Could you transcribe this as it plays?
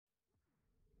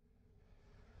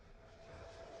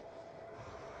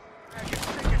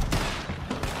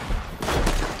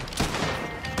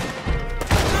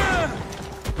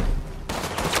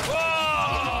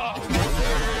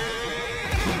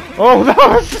Oh,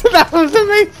 that was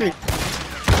amazing.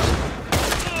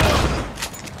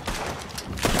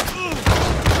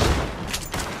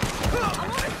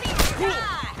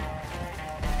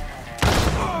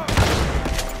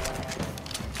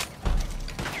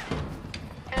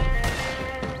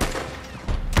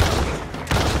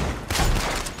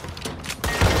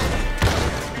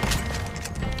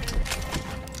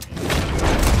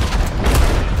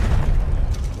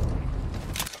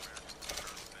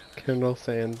 Colonel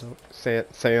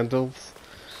Sandals.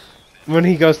 When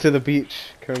he goes to the beach,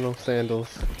 Colonel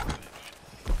Sandals.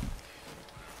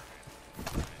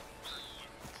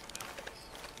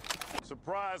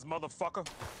 Surprise, motherfucker.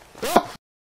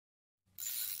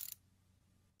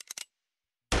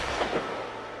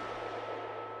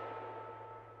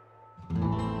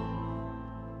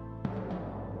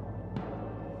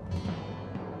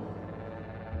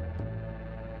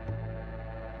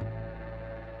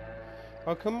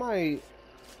 How come my...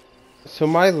 So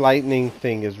my lightning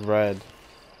thing is red.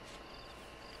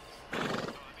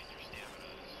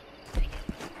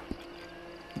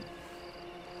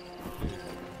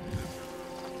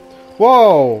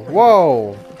 Whoa!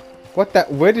 Whoa! What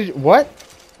that... Where did you... What?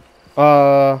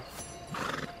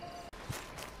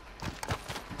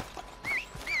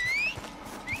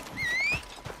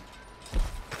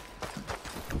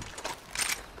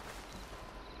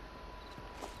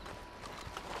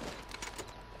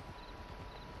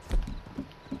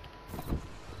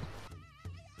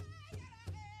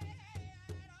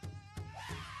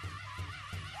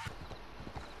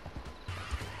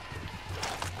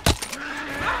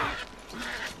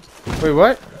 Wait,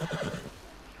 what?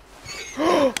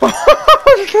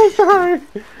 I'm so sorry.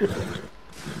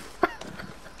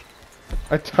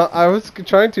 I was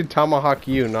trying to tomahawk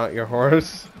you, not your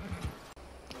horse.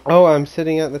 Oh, I'm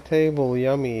sitting at the table.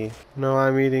 Yummy. No,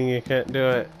 I'm eating. You can't do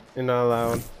it. You're not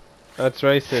allowed. That's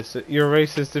racist. You're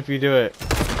racist if you do it.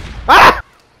 Ah!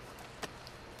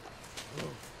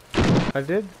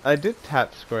 I did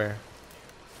tap square.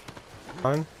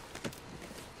 On.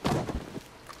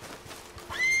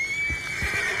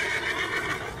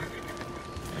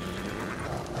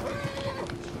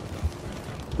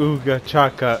 Ooga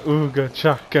chaka, ooga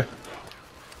chaka.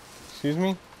 Excuse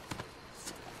me?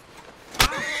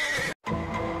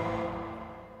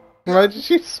 Why did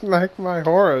she smack my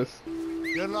horse?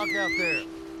 Good luck out there.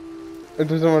 It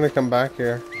doesn't want to come back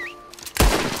here.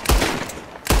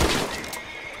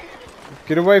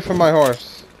 Get away from my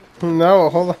horse. No,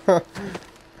 hold on.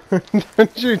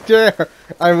 Don't you dare.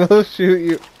 I will shoot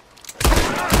you.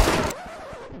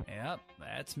 Yep,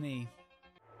 that's me.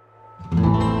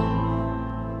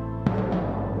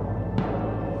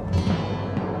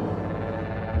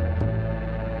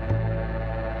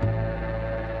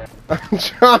 I'm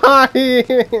trying!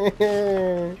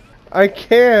 I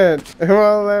can't! It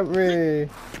won't let me!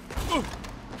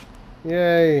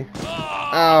 Yay!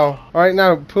 Ow! Alright,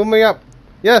 now, pull me up!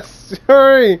 Yes!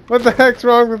 Hurry! What the heck's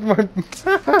wrong with my...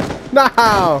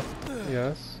 Now!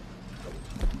 Yes.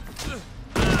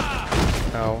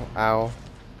 Ow, ow.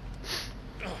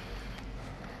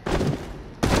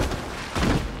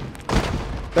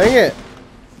 Dang it!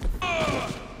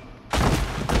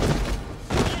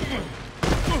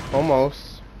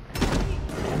 Almost.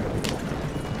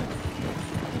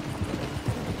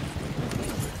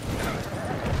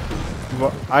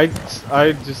 Well, I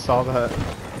just saw that.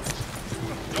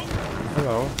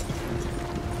 Hello.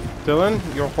 Dylan,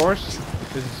 your horse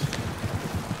is...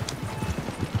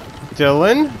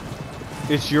 Dylan?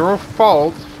 It's your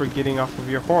fault for getting off of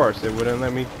your horse. It wouldn't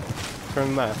let me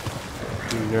turn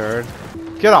left. You nerd.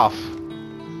 Get off.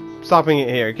 Stopping it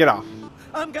here. Get off.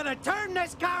 I'm gonna turn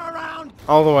this car around!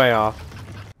 All the way off.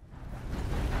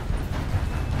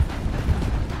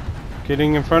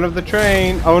 Getting in front of the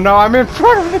train. Oh no, I'm in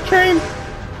front of the train!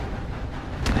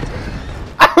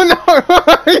 Oh no!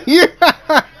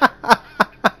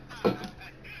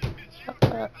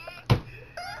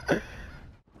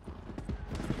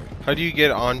 How do you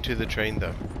get onto the train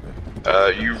though?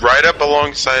 You ride up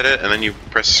alongside it and then you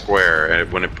press square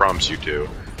when it prompts you to.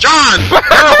 John! You're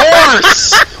a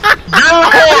horse! You're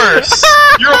a horse!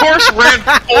 Your horse ran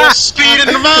full speed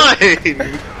into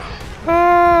mine!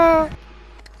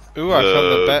 Ooh, I found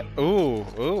the bet. Ooh,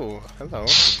 ooh, hello.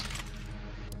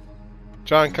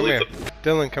 John, come here.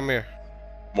 Dylan, come here.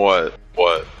 What?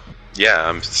 What? Yeah,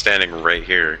 I'm standing right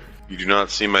here. You do not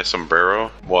see my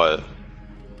sombrero? What?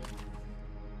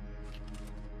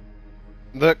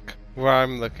 Look where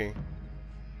I'm looking.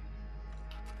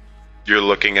 You're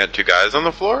looking at two guys on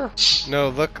the floor? No,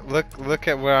 look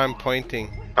at where I'm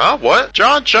pointing. Huh? What?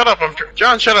 John, shut up!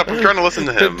 John, shut up! I'm trying to listen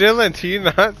to him. Dylan, do you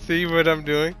not see what I'm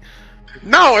doing?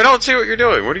 No, I don't see what you're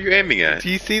doing. What are you aiming at? Do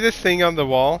you see this thing on the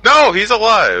wall? No, he's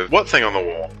alive. What thing on the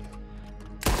wall?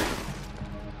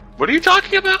 What are you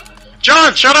talking about?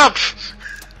 John, shut up!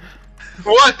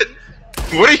 What?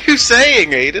 What are you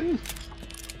saying, Aiden?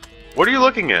 What are you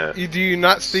looking at? Do you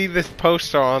not see this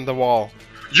poster on the wall?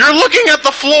 You're looking at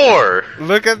the floor!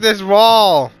 Look at this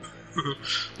wall!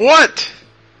 What?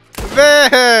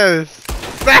 This!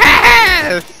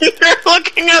 This! You're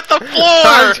looking at the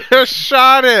I floor! just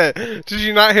shot it! Did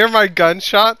you not hear my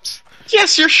gunshots?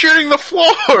 Yes, you're shooting the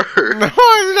floor! No,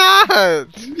 I'm not!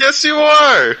 Yes, you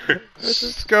are! What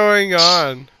is going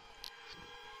on?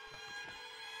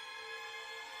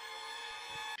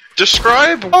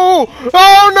 Describe. Oh!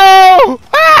 Oh no!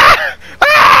 Ah!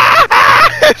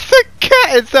 Ah! It's a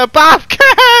cat! It's a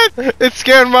bobcat! It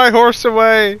scared my horse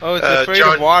away! Oh, it's afraid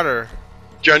John- of water.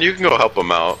 John, you can go help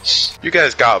him out. You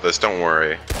guys got this, don't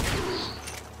worry.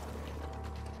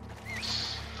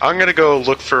 I'm gonna go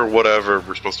look for whatever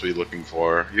we're supposed to be looking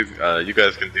for. You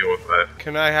guys can deal with that.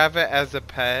 Can I have it as a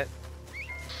pet?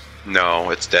 No,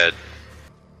 it's dead.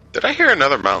 Did I hear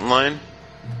another mountain lion?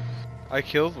 I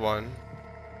killed one.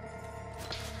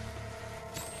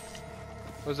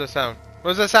 What's that sound?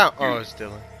 What's that sound? Oh, it's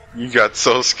Dylan. You got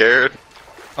so scared.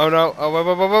 Oh no!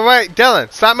 Oh wait! Dylan,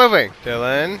 stop moving!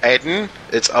 Dylan, Aiden,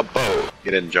 it's a boat.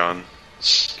 Get in, John.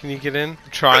 can you get in?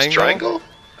 Press Triangle. triangle?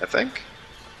 I think.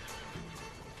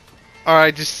 All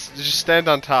right, just stand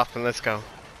on top and let's go.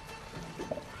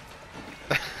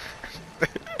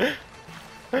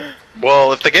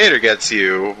 Well, if the gator gets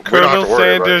you, we don't have Colonel to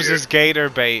worry about Sanders you. is gator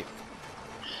bait.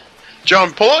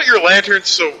 John, pull out your lantern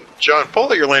so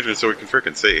we can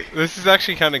freaking see. This is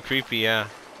actually kind of creepy, yeah.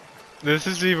 This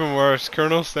is even worse.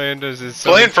 Colonel Sanders is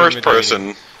so Play in first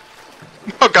intimidating.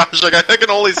 person. Oh gosh, like I can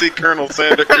only see Colonel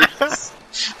Sanders.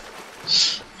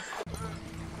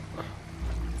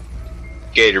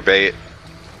 Gator bait.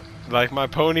 Like my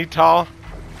ponytail,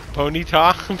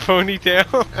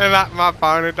 ponytail, and not my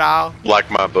ponytail. Like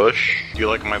my bush. Do you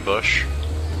like my bush?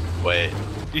 Wait.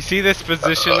 You see this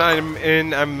position I'm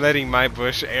in? I'm letting my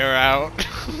bush air out.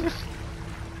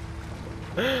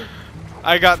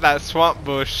 I got that swamp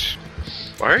bush.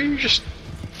 Why are you just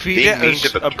Feed being it mean to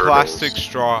the a turtles? plastic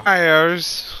straw.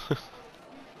 Tires.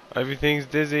 Everything's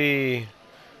dizzy.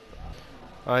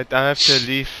 I have to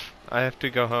leave. I have to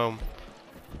go home.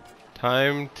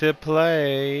 Time to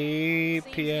play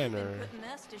piano.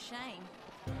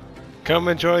 Come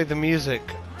enjoy the music.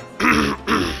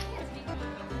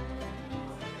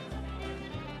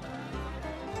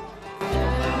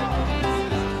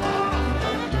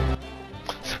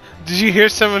 Did you hear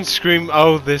someone scream,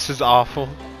 "Oh, this is awful"?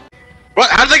 What?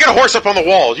 How did they get a horse up on the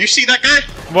wall? You see that guy?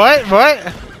 What?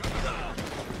 What?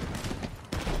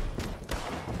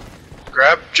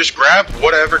 Just grab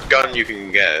whatever gun you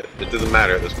can get. It doesn't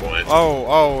matter at this point.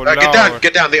 Oh, no.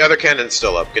 Get down. The other cannon's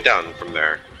still up. Get down from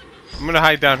there. I'm gonna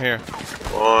hide down here.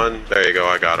 On. There you go.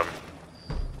 I got him.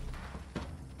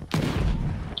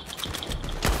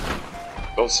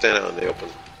 Don't stand out in the open.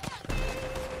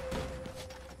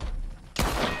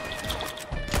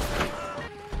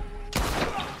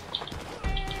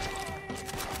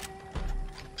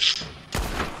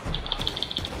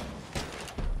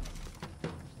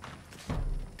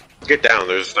 Get down,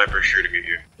 there's a sniper shooting at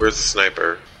you. Where's the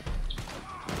sniper?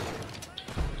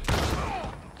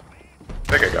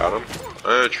 I think I got him. I'm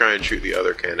gonna try and shoot the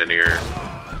other cannoneer.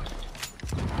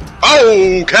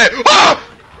 Okay! Ah!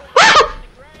 Ah!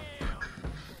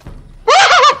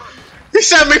 Ah! He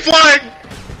sent me flying!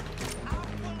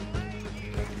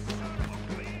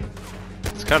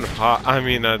 It's kind of hot. I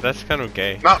mean, that's kind of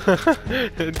gay. No.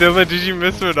 Dylan, did you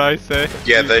miss what I said?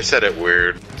 Yeah, they said it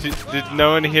weird. Did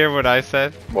no one hear what I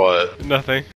said? What?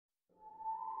 Nothing.